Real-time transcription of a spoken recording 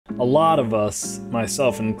A lot of us,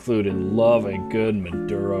 myself included, love a good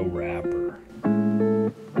Maduro wrapper.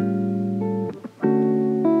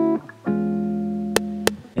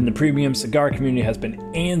 And the premium cigar community has been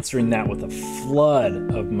answering that with a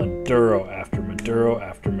flood of Maduro after Maduro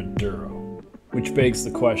after Maduro. Which begs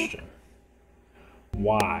the question,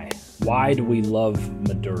 why? Why do we love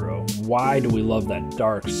Maduro? Why do we love that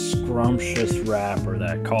dark, scrumptious wrapper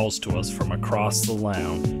that calls to us from across the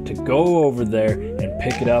lounge to go over there and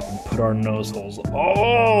pick it up and put our nose holes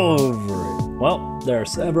all over it? Well, there are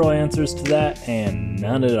several answers to that and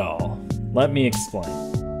none at all. Let me explain.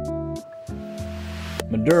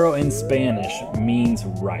 Maduro in Spanish means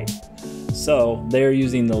ripe. So they're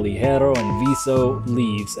using the ligero and viso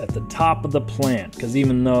leaves at the top of the plant because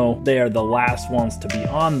even though they are the last ones to be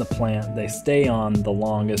on the plant, they stay on the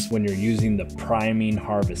longest when you're using the priming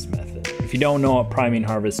harvest method. If you don't know what priming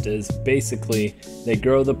harvest is, basically they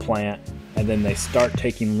grow the plant and then they start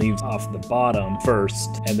taking leaves off the bottom first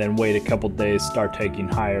and then wait a couple days, start taking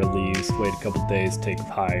higher leaves, wait a couple days, take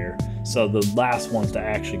higher. So the last ones to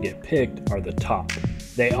actually get picked are the top.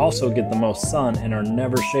 They also get the most sun and are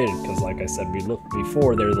never shaded because, like I said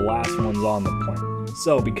before, they're the last ones on the plant.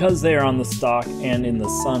 So because they are on the stalk and in the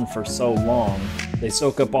sun for so long, they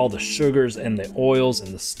soak up all the sugars and the oils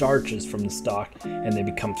and the starches from the stalk and they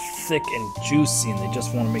become thick and juicy and they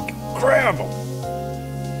just want to make you grab them.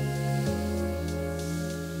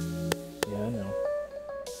 Yeah, I know.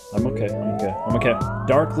 I'm okay.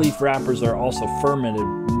 Dark leaf wrappers are also fermented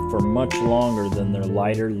for much longer than their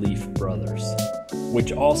lighter leaf brothers,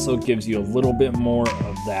 which also gives you a little bit more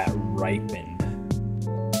of that ripened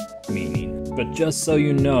meaning. But just so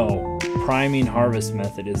you know, priming harvest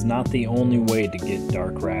method is not the only way to get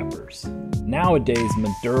dark wrappers. Nowadays,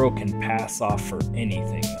 Maduro can pass off for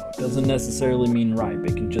anything though. It doesn't necessarily mean ripe,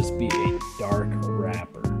 it can just be a dark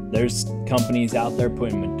wrapper. There's companies out there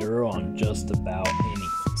putting Maduro on just about anything.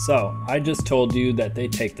 So, I just told you that they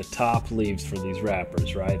take the top leaves for these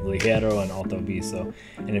wrappers, right? Ligero and Alto Viso.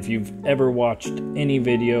 And if you've ever watched any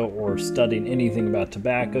video or studied anything about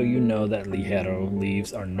tobacco, you know that Ligero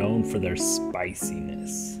leaves are known for their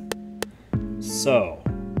spiciness. So,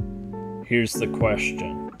 here's the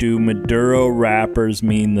question. Do Maduro wrappers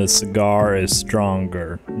mean the cigar is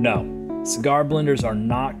stronger? No. Cigar blenders are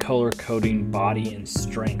not color coding body and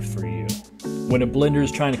strength for you. When a blender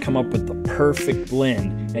is trying to come up with the perfect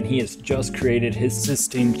blend and he has just created his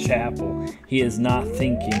Sistine Chapel, he is not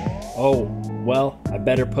thinking, oh, well, I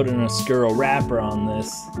better put an Oscuro wrapper on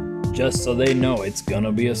this just so they know it's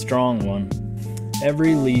gonna be a strong one.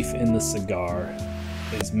 Every leaf in the cigar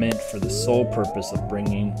is meant for the sole purpose of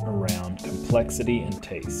bringing around complexity and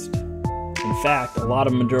taste. In fact, a lot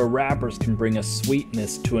of Maduro wrappers can bring a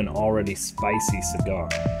sweetness to an already spicy cigar.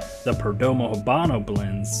 The Perdomo Habano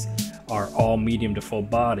blends are all medium to full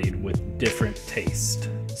bodied with different taste.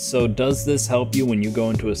 So does this help you when you go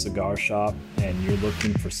into a cigar shop and you're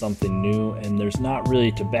looking for something new and there's not really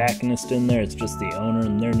a tobacconist in there, it's just the owner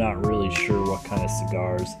and they're not really sure what kind of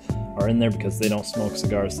cigars are in there because they don't smoke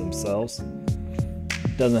cigars themselves?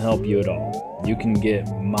 It doesn't help you at all. You can get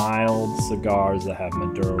mild cigars that have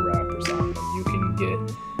Maduro wrappers on them. You can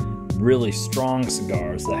get really strong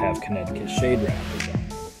cigars that have Connecticut shade wrappers on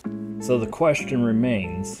them. So the question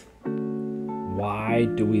remains, why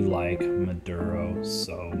do we like Maduro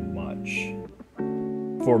so much?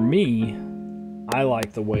 For me, I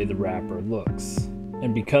like the way the wrapper looks.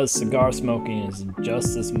 And because cigar smoking is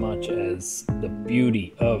just as much as the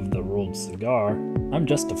beauty of the rolled cigar, I'm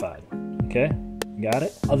justified, okay? Got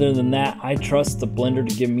it? Other than that, I trust the blender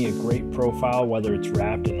to give me a great profile whether it's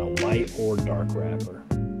wrapped in a light or dark wrapper.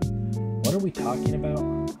 What are we talking about?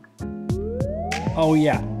 Oh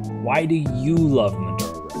yeah, why do you love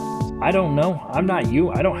Maduro wrappers? I don't know, I'm not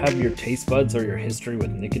you, I don't have your taste buds or your history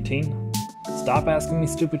with nicotine. Stop asking me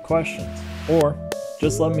stupid questions. Or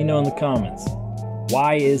just let me know in the comments.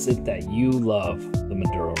 Why is it that you love the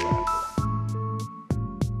Maduro wrapper?